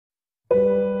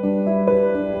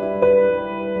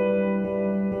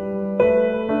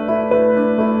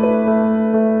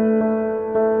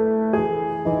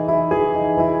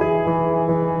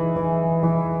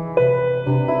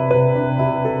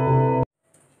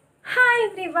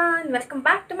everyone, welcome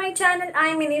back to my channel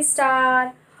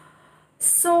iMiniStar.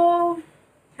 So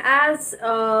as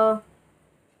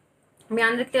మీ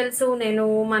అందరికి తెలుసు నేను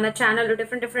మన ఛానల్లో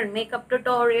different makeup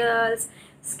tutorials,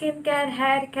 skin care,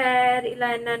 hair care ఇలా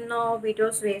ఎన్నెన్నో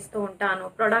వీడియోస్ వేస్తూ ఉంటాను,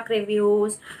 ప్రొడక్ట్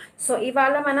రివ్యూస్. సో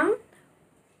ఇవాళ మనం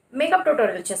మేకప్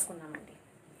ట్యుటోరియల్ చేసుకుందామండి.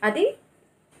 అది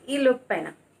ఈ లుక్ పైన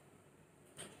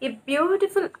ఈ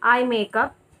బ్యూటిఫుల్ ఐ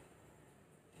మేకప్.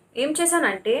 ఏం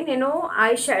చేశానంటే నేను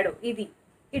ఐ షాడో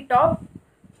ఈ టాప్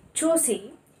చూసి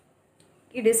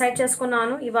డిసైడ్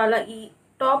చేసుకున్నాను ఇవాళ ఈ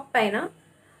టాప్ పైన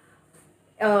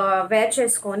వేర్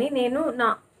చేసుకొని నేను నా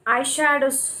ఐ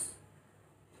షాడోస్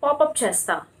పాపప్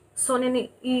చేస్తా. సో నేను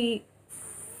ఈ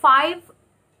 5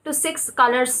 to 6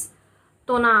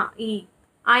 కలర్స్తో నా ఈ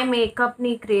ఐ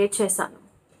మేకప్ని క్రియేట్ చేశాను.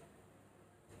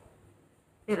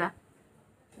 ఇలా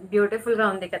బ్యూటిఫుల్గా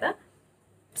ఉంది కదా.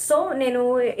 సో నేను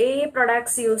ఏ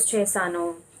ప్రొడక్ట్స్ యూస్ చేశాను,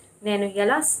 నేను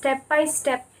ఎలా స్టెప్ బై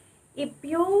స్టెప్ ఈ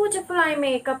బ్యూటిఫుల్ ఐ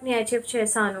మేకప్ని అచీవ్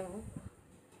చేశాను.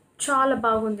 చాలా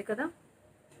బాగుంది కదా.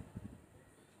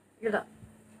 ఇలా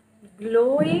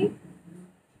గ్లోయి,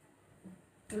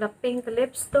 ఇలా పింక్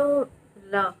లిప్స్తో,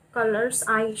 ఇలా కలర్స్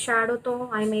ఐ షాడోతో,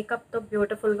 ఐ మేకప్తో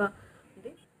బ్యూటిఫుల్గా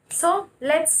ఉంది. So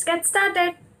let's get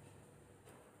started.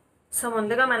 So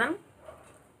ముందుగా మనం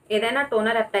ఏదైనా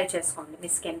టోనర్ అప్లై చేసుకోండి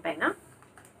మీ స్కిన్ పైన.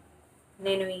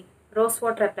 నేను ఈ రోజ్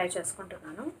వాటర్ అప్లై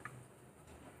చేసుకుంటున్నాను.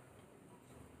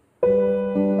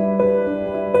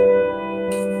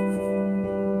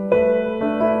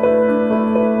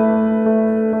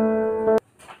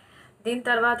 దీని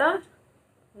తర్వాత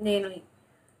నేను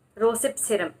రోసిప్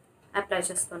సెరం అప్లై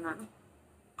చేస్తున్నాను.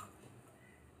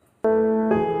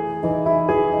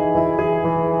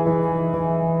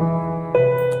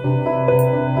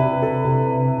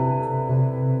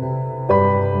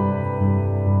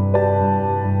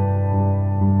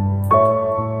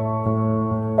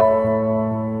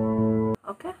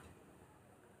 Okay,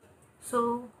 so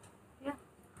yeah,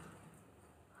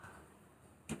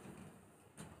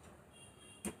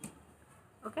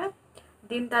 okay.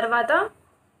 దీని తర్వాత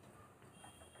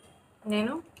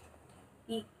నేను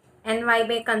ఈ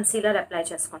ఎన్వైబే కన్సీలర్ అప్లై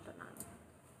చేసుకుంటున్నాను.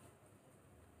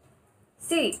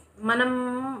 మనం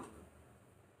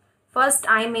ఫస్ట్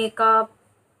ఐ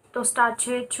మేకప్తో స్టార్ట్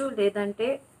చేయొచ్చు, లేదంటే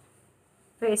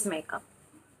ఫేస్ మేకప్.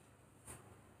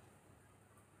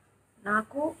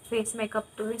 నాకు ఫేస్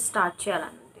మేకప్తో స్టార్ట్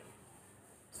చేయాలని ఉంది,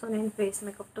 సో నేను ఫేస్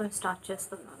మేకప్తో స్టార్ట్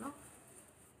చేస్తున్నాను.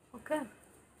 ఓకే,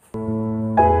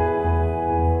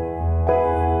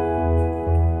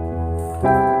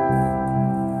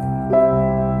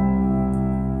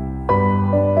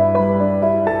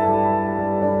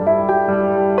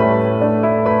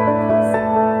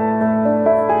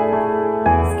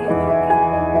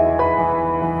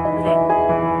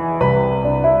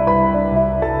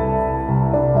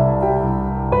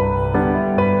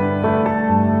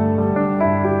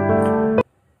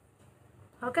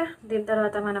 దీని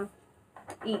తర్వాత మనం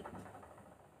ఈ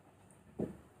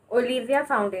ఒలివియా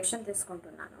ఫౌండేషన్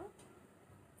తీసుకుంటున్నాను.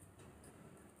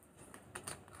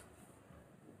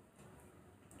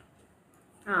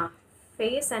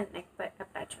 Face and neck pi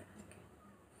apply చేయడానికి.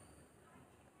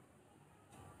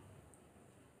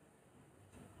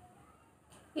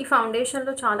 ఈ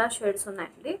ఫౌండేషన్లో చాలా షేడ్స్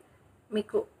ఉన్నాయండి.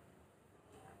 మీకు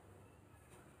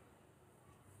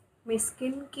మీ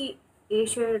స్కిన్కి ఏ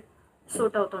షేడ్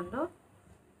సూట్ అవుతుందో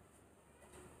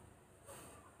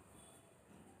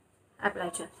అప్లై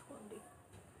చేసుకోండి.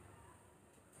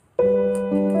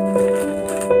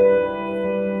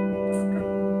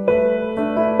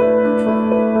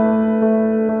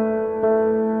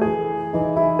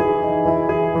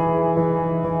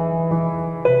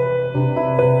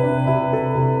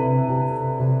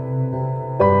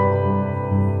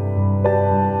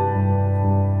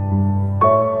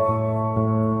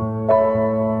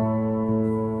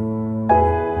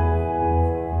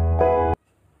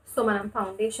 మనం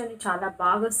ఫౌండేషన్ చాలా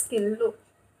బాగా స్కిన్లో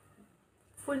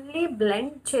ఫుల్లీ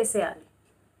బ్లెండ్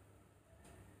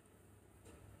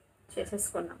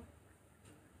చేసేసుకున్నాం.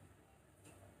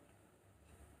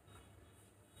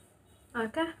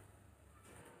 ఓకే,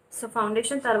 సో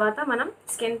ఫౌండేషన్ తర్వాత మనం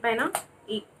స్కిన్ పైన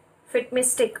ఈ ఫిట్ మీ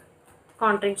స్టిక్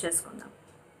కాంటరింగ్ చేసుకుందాం.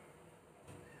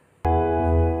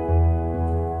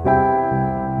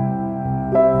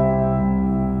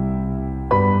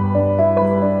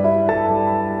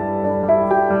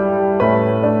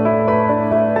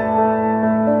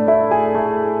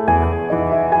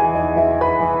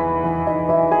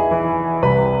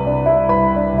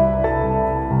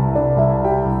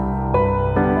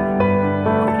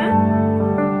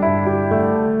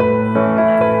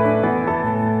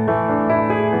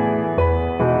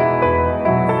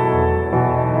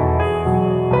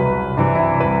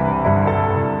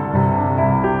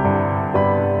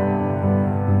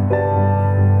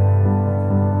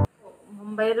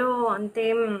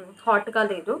 హాట్గా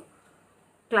లేదు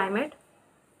క్లైమేట్.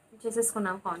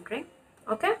 చేసేసుకున్నాం కాంట్రీ.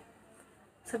 ఓకే,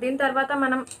 సో దీని తర్వాత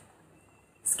మనం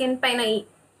స్కిన్ పైన ఈ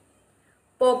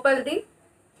పర్పుల్ది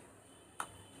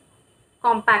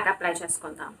కాంపాక్ట్ అప్లై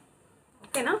చేసుకుందాం.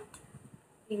 ఓకేనా,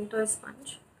 దీంతో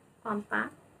స్పంజ్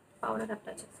కాంపాక్ట్ పౌడర్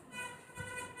అప్లై చేసుకుందాం.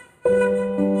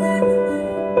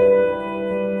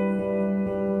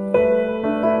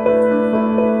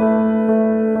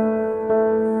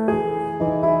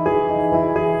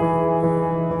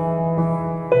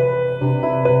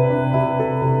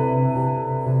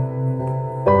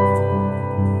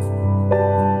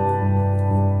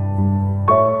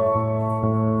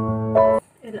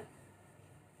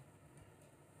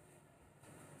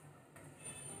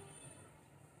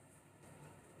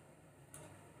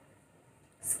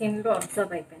 స్కిన్లో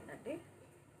అబ్జర్వ్ అయిపోయిందండి.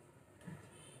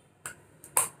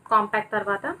 కాంపాక్ట్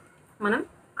తర్వాత మనం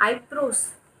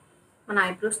మన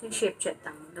ఐబ్రోస్ని షేప్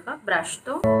చేద్దాం. ముందుగా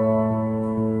బ్రష్తో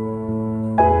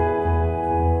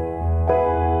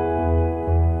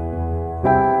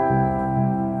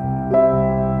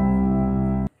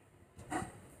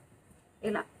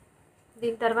ఇలా,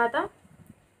 దీని తర్వాత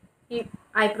ఈ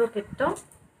ఐబ్రో కిట్తో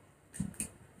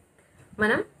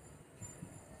మనం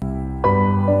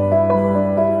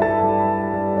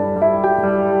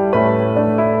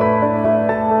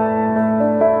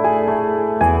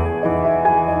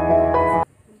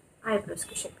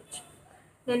ఐబ్రోస్కి షేప్ ఇచ్చి,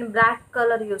 నేను బ్లాక్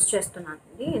కలర్ యూస్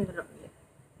చేస్తున్నానండి. ఇందులో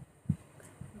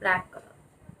బ్లాక్ కలర్.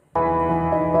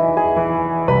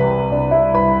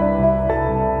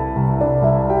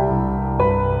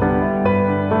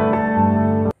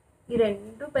 ఈ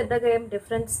రెండు పెద్దగా ఏం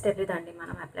డిఫరెన్స్ తెలియదండి,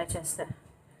 మనం అప్లై చేస్తే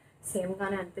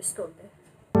సేమ్గానే అనిపిస్తుంది.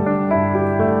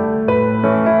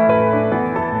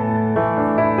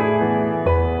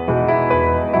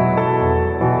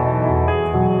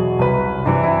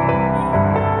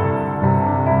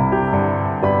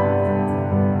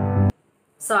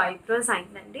 సో ఐబ్రోస్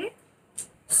అయిందండి.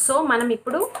 సో మనం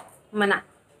ఇప్పుడు మన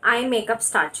ఐ మేకప్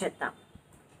స్టార్ట్ చేద్దాం.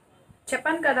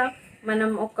 చెప్పాను కదా,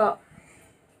 మనం ఒక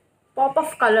పాప్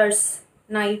ఆఫ్ కలర్స్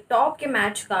నా ఈ టాప్కి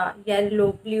మ్యాచ్గా yellow,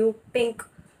 blue, పింక్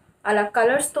అలా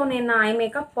కలర్స్తో నేను నా ఐ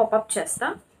మేకప్ పాపప్ చేస్తా.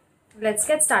 Let's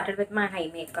get started with my eye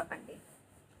makeup అండి.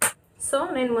 సో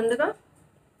నేను ముందుగా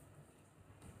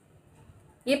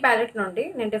ఈ ప్యాలెట్ నుండి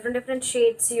నేను డిఫరెంట్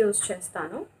షేడ్స్ యూజ్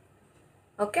చేస్తాను.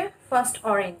 Okay, first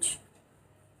orange.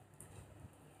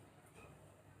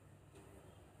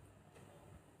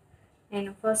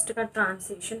 నేను ఫస్ట్గా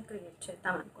ట్రాన్సిషన్ క్రియేట్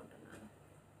చేద్దాం అనుకుంటున్నాను.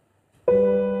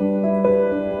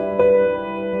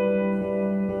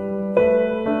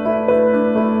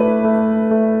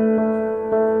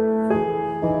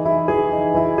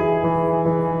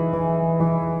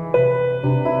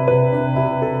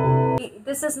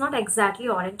 This is not exactly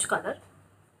orange colour,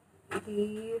 ఇది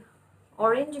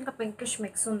ఆరెంజ్ ఇంకా పింకిష్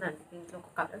మిక్స్ ఉందండి దీంట్లో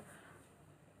ఒక కలర్.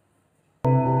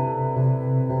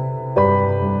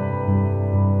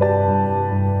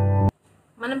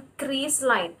 మనం క్రీస్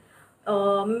లైన్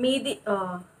మీది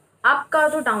అప్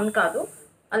కాదు డౌన్ కాదు,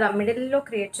 అలా మిడిల్లో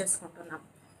క్రియేట్ చేసుకుంటున్నాం.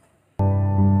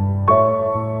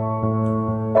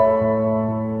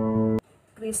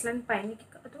 క్రీస్ లైన్ పైనకి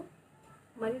కాదు,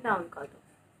 మరి డౌన్ కాదు.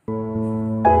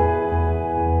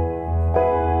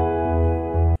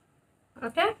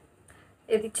 ఓకే,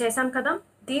 ఇది చేసాం కదా.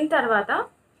 దీని తర్వాత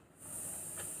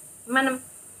మనం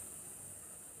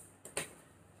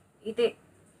ఇదే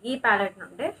ఈ ప్యాలెట్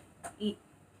నుండి ఈ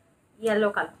yellow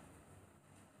కలర్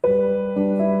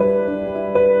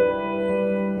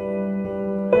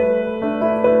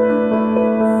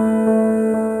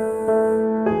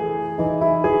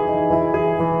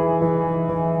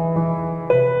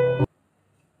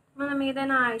మనం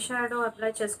ఏదైనా ఐ షాడో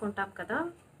అప్లై చేసుకుంటాం కదా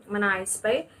మన ఐస్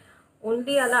పై,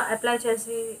 ఓన్లీ అలా అప్లై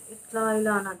చేసి ఇట్లా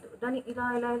ఇలా అనద్దు, దాన్ని ఇలా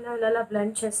ఇలా ఇలా ఇలా ఇలా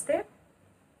బ్లెండ్ చేస్తే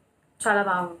చాలా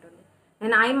బాగుంటుంది.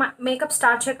 నేను ఐ మేకప్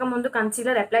స్టార్ట్ చేయకముందు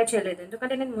కన్సీలర్ అప్లై చేయలేదు,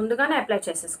 ఎందుకంటే నేను ముందుగానే అప్లై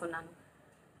చేసేసుకున్నాను.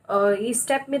 ఈ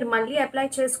స్టెప్ మీరు మళ్ళీ అప్లై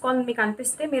చేసుకోవాలని మీకు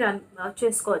అనిపిస్తే మీరు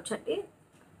చేసుకోవచ్చండి.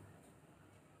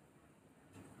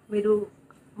 మీరు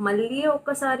మళ్ళీ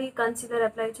ఒక్కసారి కన్సీలర్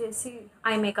అప్లై చేసి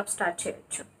ఐ మేకప్ స్టార్ట్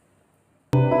చేయొచ్చు.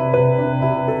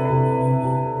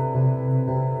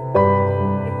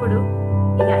 ఇప్పుడు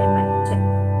ఈ ఐ పై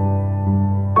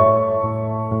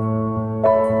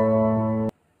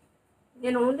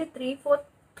నేను ఓన్లీ 3/4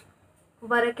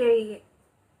 వరకే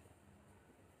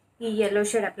ఈ yellow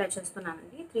షేడ్ అప్లై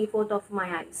చేస్తున్నానండి. 3/4 ఆఫ్ మై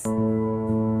ఐస్.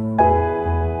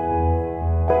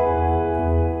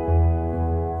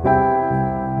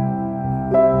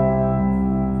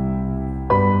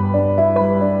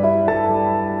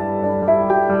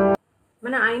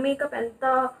 మన ఐ మేకప్ ఎంత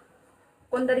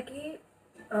కొందరికి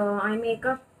ఐ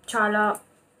మేకప్ చాలా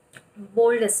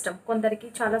బోల్డ్ ఇష్టం, కొందరికి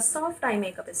చాలా సాఫ్ట్ ఐ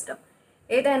మేకప్ ఇష్టం.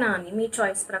 ఏదైనా అని మీ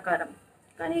చాయిస్ ప్రకారం.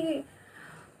 కానీ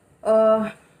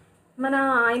మన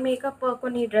ఐ మేకప్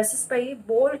కొన్ని డ్రెస్సెస్ పై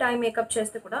బోల్డ్ ఐ మేకప్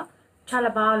చేస్తే కూడా చాలా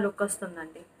బాగా లుక్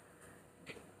వస్తుందండి.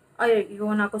 అయ్యో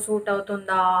నాకు సూట్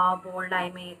అవుతుందా బోల్డ్ ఐ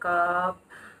మేకప్,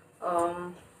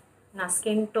 నా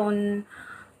స్కిన్ టోన్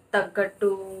తగ్గట్టు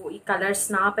ఈ కలర్స్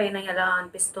నా పైన ఎలా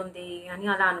అనిపిస్తుంది అని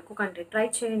అలా అనుకోకండి. ట్రై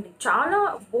చేయండి, చాలా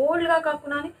బోల్డ్గా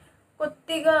కాకుండా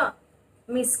కొద్దిగా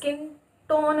మీ స్కిన్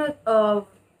టోన్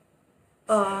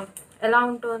ఎలా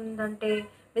ఉంటుందంటే,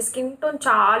 మీ స్కిన్ టోన్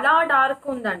చాలా డార్క్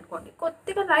ఉందనుకోండి,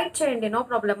 కొద్దిగా లైట్ చేయండి, no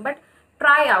problem. But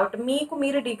try out, మీకు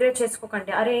మీరు డిగ్రేడ్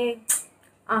చేసుకోకండి. అరే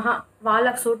ఆహా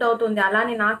వాళ్ళకి సూట్ అవుతుంది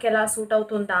అలానే నాకు ఎలా సూట్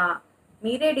అవుతుందా,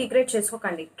 మీరే డిగ్రేడ్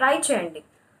చేసుకోకండి. ట్రై చేయండి.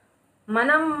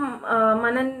 మనం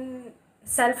మన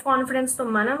సెల్ఫ్ కాన్ఫిడెన్స్తో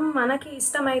మనకి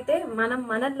ఇష్టమైతే మనం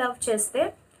లవ్ చేస్తే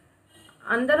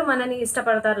అందరూ మనని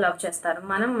ఇష్టపడతారు, లవ్ చేస్తారు.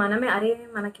 మనమే అరే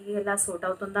మనకి ఎలా సూట్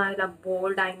అవుతుందా, ఇలా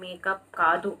బోల్డ్ ఐ మేకప్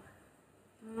కాదు,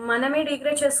 మనమే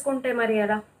డిగ్రేడ్ చేసుకుంటే మరి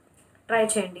ఎలా. ట్రై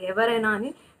చేయండి ఎవరైనా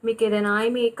అని. మీకు ఏదైనా ఐ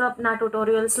మేకప్ నా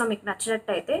ట్యూటోరియల్స్లో మీకు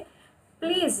నచ్చినట్టయితే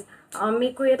ప్లీజ్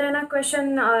మీకు ఏదైనా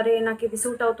క్వశ్చన్, అరే నాకు ఇది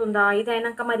సూట్ అవుతుందా, ఇది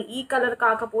అయినాక మరి ఈ కలర్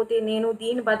కాకపోతే నేను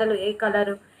దీని బదులు ఏ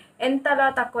కలర్, ఎంతలా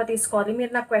తక్కువ తీసుకోవాలి,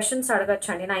 మీరు నాకు క్వశ్చన్స్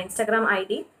అడగచ్చండి. నా ఇన్స్టాగ్రామ్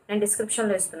ఐడి నేను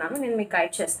డిస్క్రిప్షన్లో ఇస్తున్నాను, నేను మీకు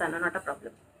గైడ్ చేస్తాను, not a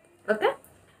problem. Okay,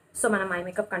 so మనం ఐ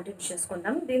మేకప్ కంటిన్యూ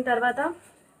చేసుకుందాం. దీని తర్వాత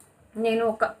నేను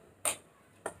ఒక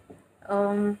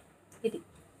ఇది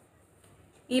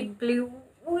ఈ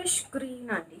బ్లూయిష్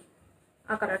గ్రీన్ అండి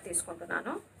ఆ కలర్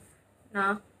తీసుకుంటున్నాను. నా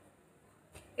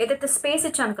ఏదైతే స్పేస్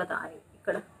ఇచ్చాను కదా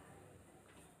ఇక్కడ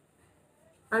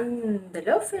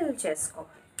అందులో ఫిల్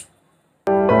చేసుకోవాలి.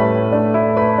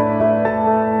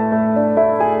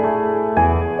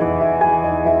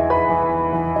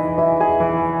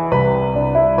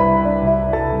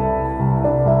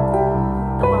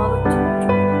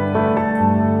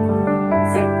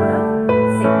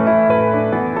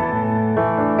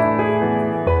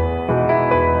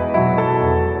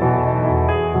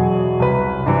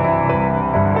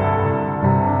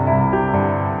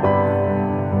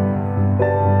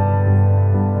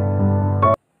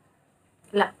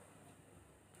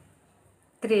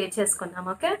 క్రియేట్ చేసుకుందాం.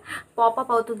 ఓకే,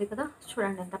 పాపప్ అవుతుంది కదా,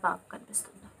 చూడండి ఎంత బాగా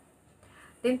కనిపిస్తుందో.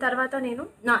 దీని తర్వాత నేను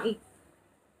నా ఈ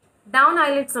డౌన్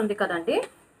ఐలిడ్స్ ఉంది కదండి,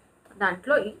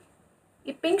 దాంట్లో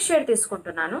ఈ పింక్ షేడ్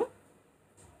తీసుకుంటున్నాను.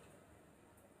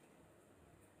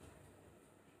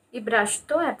 ఈ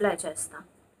బ్రష్తో అప్లై చేస్తాను.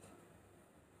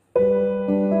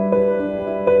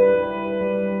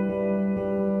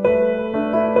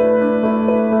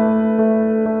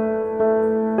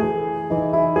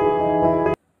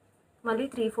 మళ్ళీ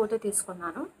 3/4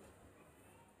 తీసుకున్నాను.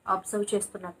 అబ్జర్వ్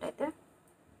చేస్తున్నట్టయితే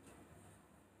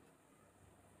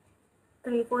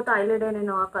 3/4 ఐలైడ్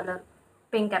నేను ఆ కలర్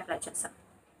పింక్ అప్లై చేశాను.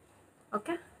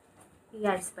 ఓకే, ఈ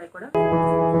ఐస్ పై కూడా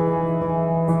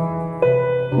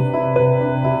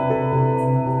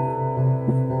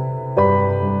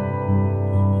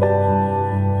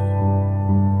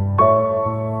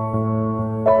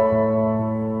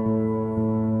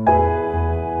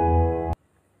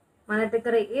మన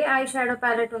దగ్గర ఏ ఐ షాడో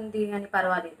ప్యాలెట్ ఉంది అని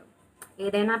పర్వాలేదు,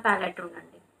 ఏదైనా ప్యాలెట్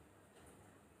ఉండండి.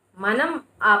 మనం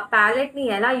ఆ ప్యాలెట్ని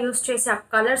ఎలా యూస్ చేసి ఆ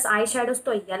కలర్స్ ఐ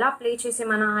షాడోస్తో ఎలా ప్లే చేసి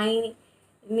మన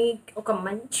ఐని ఒక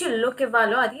మంచి లుక్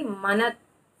ఇవ్వాలో అది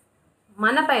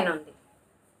మన పైన ఉంది.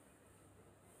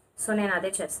 సో నేను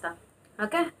అదే చేస్తాను.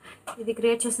 ఓకే, ఇది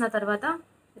క్రియేట్ చేసిన తర్వాత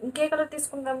ఇంకే కలర్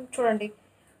తీసుకుందాం. చూడండి,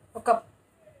 ఒక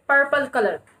పర్పుల్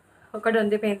కలర్ ఒకటి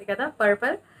ఉండిపోయింది కదా,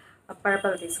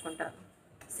 పర్పుల్ తీసుకుంటాను.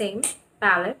 సేమ్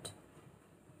ప్యాలెట్,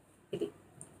 ఇది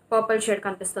పర్పుల్ షేడ్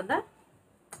కనిపిస్తుందా,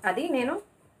 అది నేను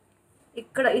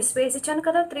ఇక్కడ ఈ స్పేస్ ఇచ్చాను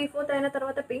కదా 3/4 అయిన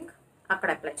తర్వాత పింక్ అక్కడ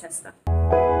అప్లై చేస్తాను.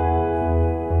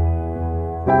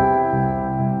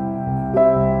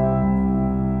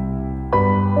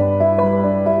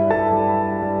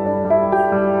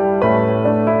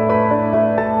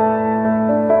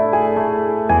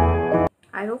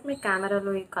 ఐ హోప్ మీ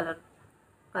కెమెరాలో ఈ కలర్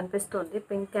కనిపిస్తుంది,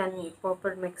 పింక్ అండ్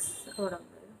పర్పుల్ మిక్స్ అవడం.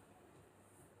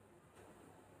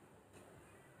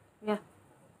 యా,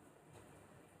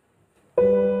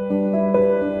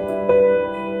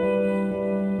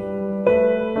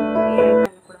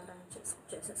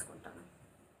 చేసేసుకుంటాను.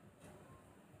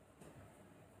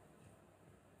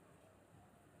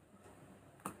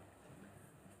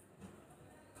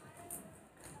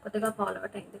 కొద్దిగా ఫాలో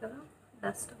అవుట్ అయింది కదా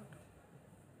డస్ట్.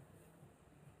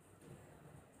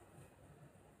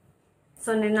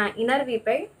 సో నేను నా ఇన్నర్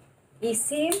వీపై ఈ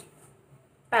సేమ్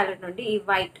ప్యాలెట్ నుండి ఈ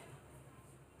వైట్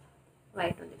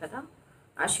ఉంది కదా,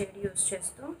 ఆ షేడ్ యూస్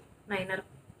చేస్తూ నా ఇన్నర్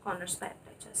కార్నర్స్ పై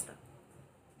అప్లై చేస్తాను.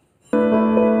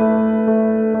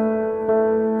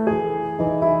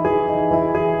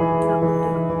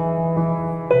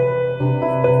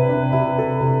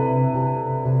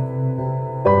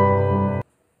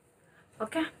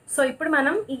 సో ఇప్పుడు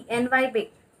మనం ఈ ఎన్వైబీ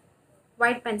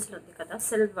వైట్ పెన్సిల్ ఉంది కదా,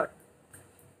 సిల్వర్,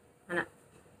 మన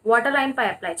వాటర్ లైన్ పై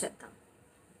అప్లై చేద్దాం.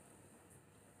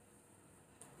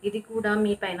 ఇది కూడా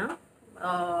మీ పైన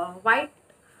వైట్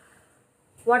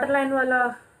వాటర్ లైన్ వల్ల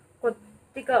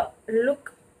కొద్దిగా లుక్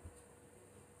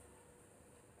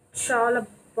చాలా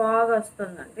బాగా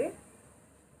వస్తుందండి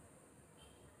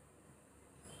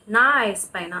నా ఐస్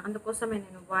పైన. అందుకోసమే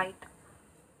నేను వైట్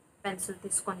పెన్సిల్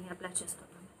తీసుకొని అప్లై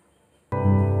చేస్తున్నాను.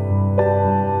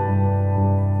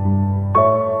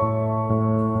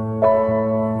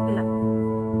 ఇలా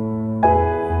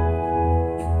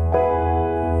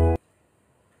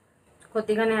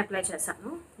కొద్దిగానే అప్లై చేశాను.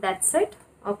 That's it.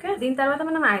 ఓకే, దీని తర్వాత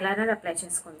మనం ఐలైనర్ అప్లై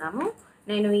చేసుకుందాము.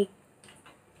 నేను ఈ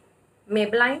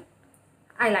Maybelline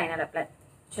ఐలైనర్ అప్లై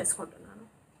చేసుకుంటున్నాను.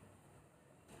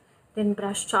 దీని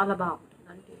బ్రష్ చాలా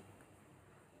బాగుంటుందండి,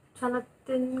 చాలా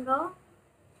థిన్గా.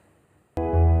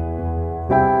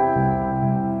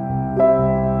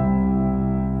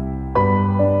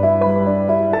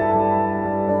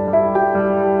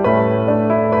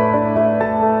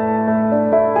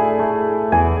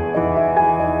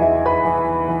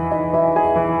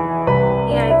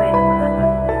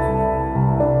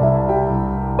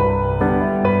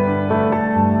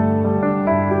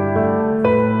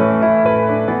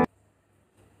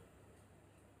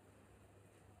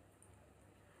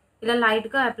 ఇలా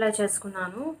లైట్గా అప్లై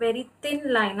చేసుకున్నాను. వెరీ థిన్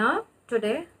లైనర్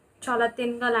టుడే, చాలా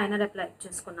థిన్గా లైనర్ అప్లై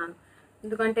చేసుకున్నాను.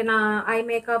 ఎందుకంటే నా ఐ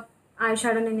మేకప్ ఐ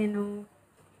షాడోని నేను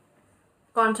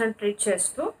కాన్సన్ట్రేట్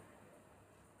చేస్తూ,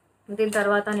 దీని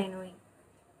తర్వాత నేను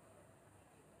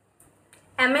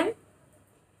ఎంఎన్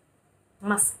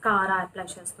మస్కారా అప్లై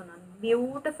చేస్తున్నాను.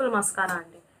 బ్యూటిఫుల్ మస్కారా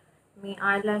అండి, మీ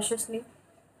ఐ ల్యాషెస్ని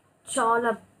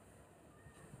చాలా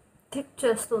థిక్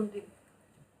చేస్తుంది.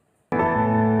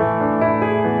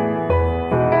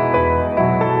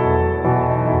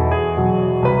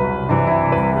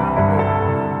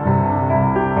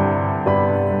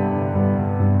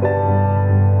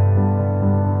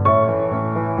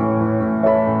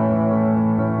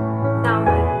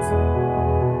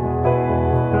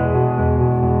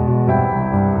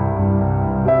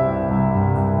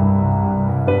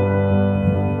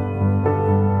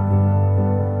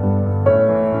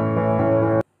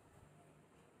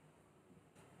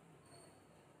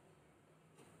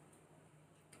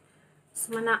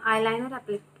 మన ఐలైనర్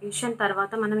అప్లికేషన్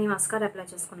తర్వాత మనం ఈ మస్కారా అప్లై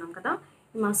చేసుకున్నాం కదా,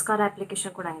 ఈ మస్కారా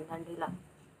అప్లికేషన్ కూడా అయిందండి ఇలా.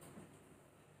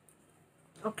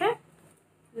 ఓకే,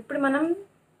 ఇప్పుడు మనం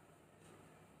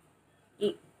ఈ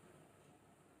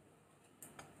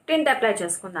టింట్ అప్లై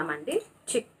చేసుకుందామండి,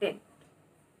 చిక్ టింట్.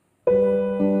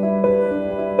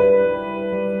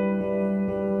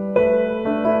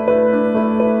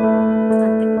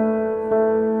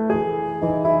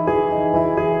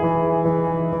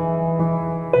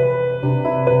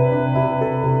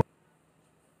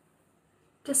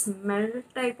 జస్ట్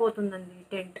మెల్ట్ అయిపోతుందండి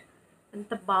టెంట్,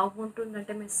 ఎంత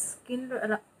బాగుంటుందంటే మీ స్కిన్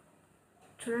అలా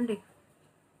చూడండి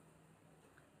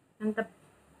ఎంత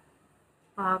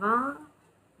బాగా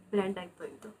బ్లెండ్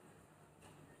అయిపోయిందో.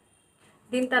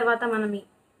 దీని తర్వాత మనం ఈ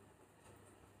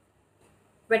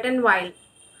wet and wild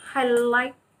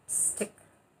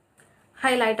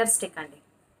highlighter stick అండి,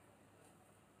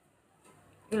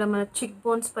 ఇలా మన చిక్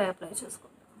బోన్స్ పై అప్లై చేసుకుందాం.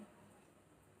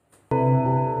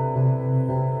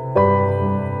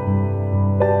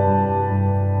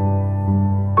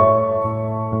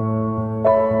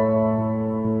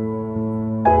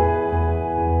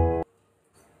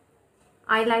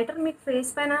 హైలైటర్ మీకు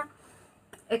ఫేస్ పైన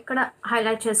ఎక్కడ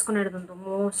హైలైట్ చేసుకునేది ఉందో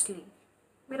మోస్ట్లీ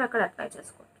మీరు అక్కడ అప్లై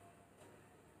చేసుకోండి.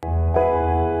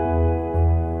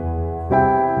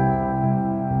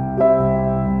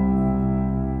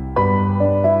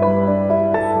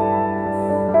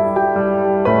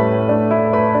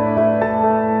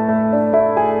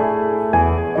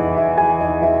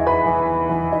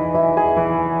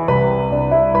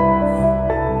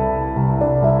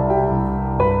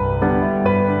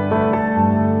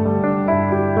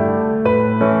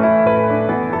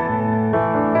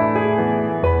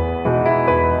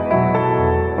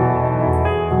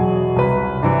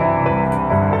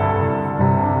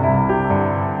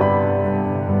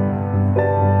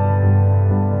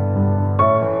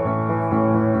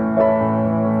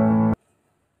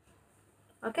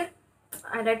 ఓకే,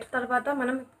 హైలైట్ తర్వాత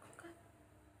మనం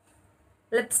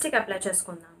లిప్స్టిక్ అప్లై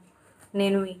చేసుకుందాం.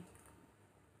 నేను ఈ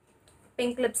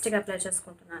పింక్ లిప్స్టిక్ అప్లై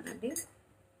చేసుకుంటున్నానండి,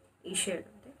 ఈ షేడ్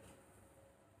ఉంది.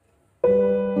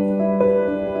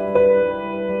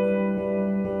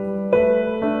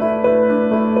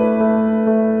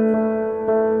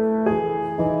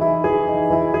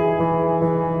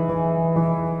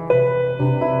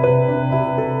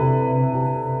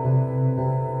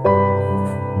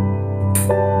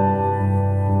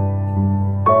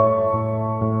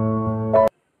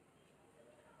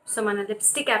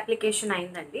 స్టిక్ అప్లికేషన్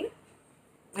అయిందండి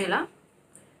ఇలా.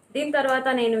 దీని తర్వాత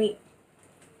నేను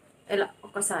ఇలా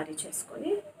ఒకసారి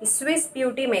చేసుకొని ఈ Swiss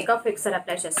beauty makeup fixer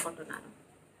apply చేసుకుంటున్నాను.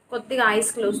 కొద్దిగా ఐస్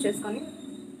క్లోజ్ చేసుకొని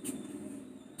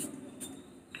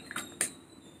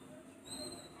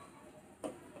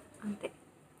అంతే.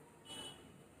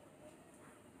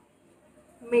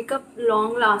 మేకప్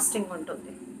లాంగ్ లాస్టింగ్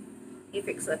ఉంటుంది ఈ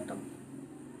ఫిక్సర్తో.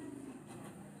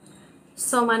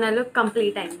 సో మన లుక్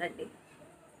కంప్లీట్ అయిందండి.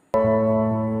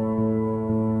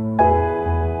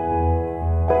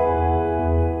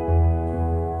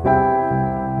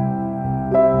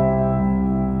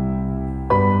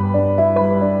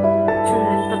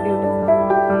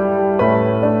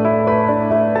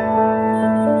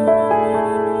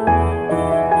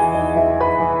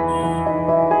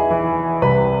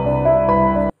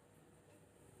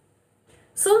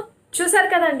 సో చూసారు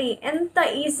కదండి ఎంత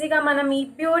ఈజీగా మనం ఈ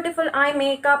బ్యూటిఫుల్ ఐ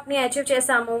మేకప్ని అచీవ్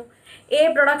చేసాము. ఏ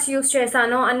ప్రొడక్ట్స్ యూస్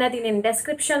చేశానో అన్నది నేను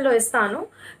డెస్క్రిప్షన్లో ఇస్తాను.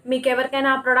 మీకు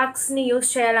ఎవరికైనా ఆ ప్రొడక్ట్స్ని యూస్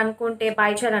చేయాలనుకుంటే,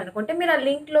 బై చేయాలనుకుంటే మీరు ఆ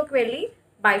లింక్లోకి వెళ్ళి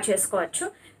బై చేసుకోవచ్చు.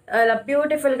 అలా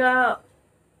బ్యూటిఫుల్గా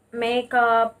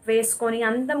మేకప్ వేసుకొని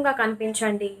అందంగా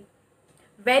కనిపించండి.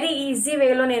 వెరీ ఈజీ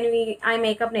వేలో నేను ఈ ఐ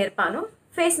మేకప్ నేర్పాను.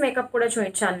 ఫేస్ మేకప్ కూడా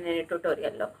చూపించాను నేను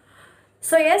ట్యూటోరియల్లో.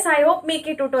 సో ఎస్, ఐ హోప్ మీకు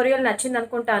ఈ ట్యూటోరియల్ నచ్చింది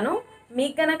అనుకుంటాను.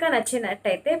 మీకు కనుక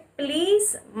నచ్చినట్టయితే ప్లీజ్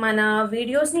మన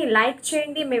వీడియోస్ని లైక్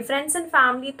చేయండి, మీ ఫ్రెండ్స్ అండ్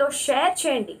ఫ్యామిలీతో షేర్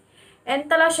చేయండి.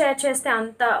 ఎంతలా షేర్ చేస్తే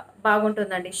అంత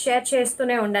బాగుంటుందండి. షేర్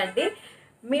చేస్తూనే ఉండండి.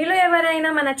 మీలో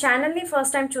ఎవరైనా మన ఛానల్ని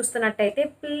ఫస్ట్ టైం చూస్తున్నట్టయితే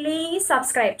ప్లీజ్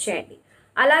సబ్స్క్రైబ్ చేయండి.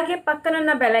 అలాగే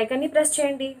పక్కనున్న బెల్ ఐకాన్ని ప్రెస్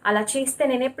చేయండి. అలా చేస్తే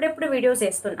నేను ఎప్పుడెప్పుడు వీడియోస్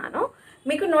వేస్తున్నానో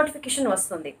మీకు నోటిఫికేషన్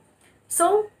వస్తుంది. సో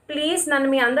ప్లీజ్ నన్ను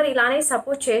మీ అందరు ఇలానే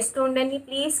సపోర్ట్ చేస్తూ ఉండండి.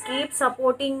 Please keep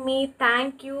supporting me.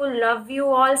 Thank you, love you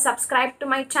all. Subscribe to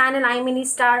my channel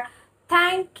iMiniStar.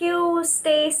 Thank you,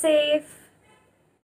 stay safe.